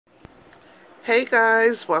Hey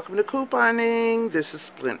guys, welcome to couponing. This is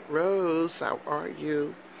Splint Rose. How are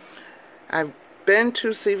you? I've been to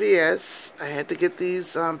CVS. I had to get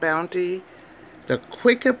these Bounty, the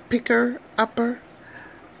quicker picker upper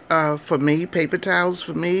for me, paper towels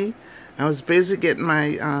for me. I was busy getting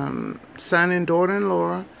my son and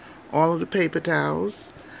daughter-in-law all of the paper towels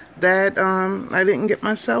that I didn't get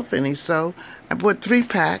myself any, so I bought 3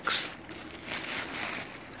 packs.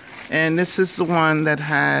 And this is the one that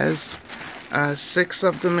has 6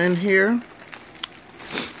 of them in here,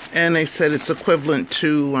 and they said it's equivalent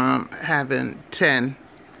to having 10.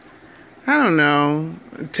 I don't know,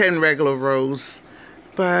 10 regular rows,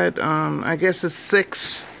 but I guess it's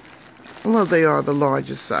 6. Well, they are the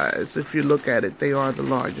largest size. If you look at it, they are the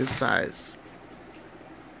largest size.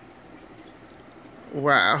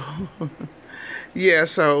 Wow. Yeah.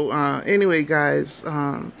 So anyway, guys,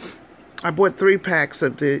 I bought 3 packs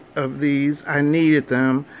of these. I needed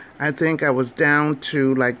them. I think I was down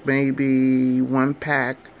to like maybe 1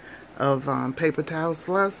 pack of paper towels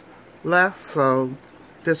left. So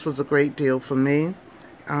this was a great deal for me.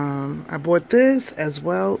 I bought this as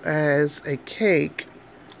well as a cake,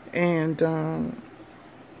 and I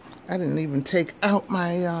didn't even take out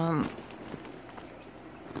my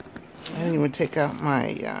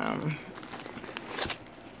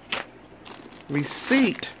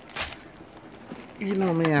receipt. You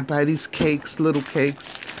know me, I buy these cakes, little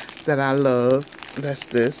cakes that I love. That's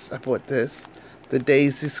this. I bought this. The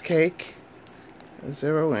Daisy's cake.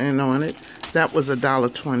 0 N on it. That was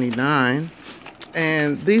 $1.29.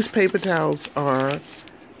 And these paper towels are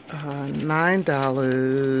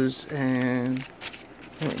 $9 and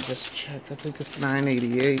let me just check. I think it's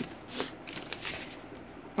 $9.88.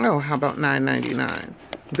 Oh, how about $9.99?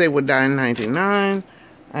 They were $9.99.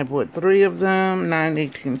 I bought 3 of them,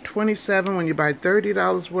 $9.18.27. When you buy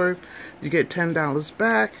 $30 worth, you get $10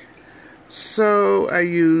 back. So I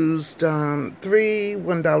used 3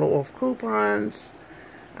 $1 off coupons.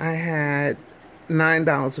 I had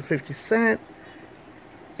 $9.50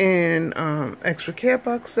 in extra care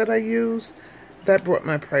bucks that I used. That brought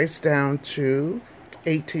my price down to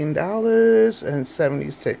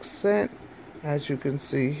 $18.76. As you can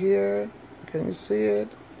see here. Can you see it?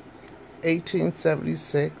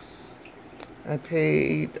 $18.76. I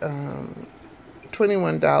paid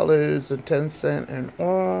 $21.10 in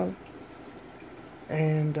all,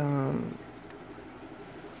 and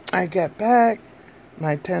I got back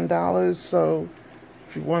my $10. So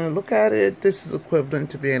if you want to look at it, this is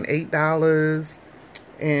equivalent to being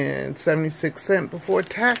 $8.76 before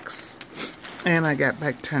tax, and I got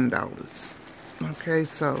back $10. Okay,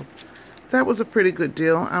 so that was a pretty good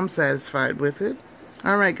deal. I'm satisfied with it.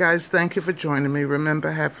 Alright guys, thank you for joining me. Remember,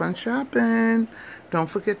 have fun shopping. Don't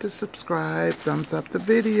forget to subscribe, thumbs up the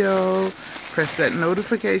video, press that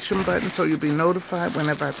notification button so you'll be notified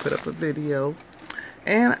whenever I put up a video.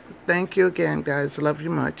 And thank you again, guys. Love you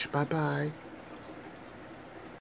much. Bye-bye.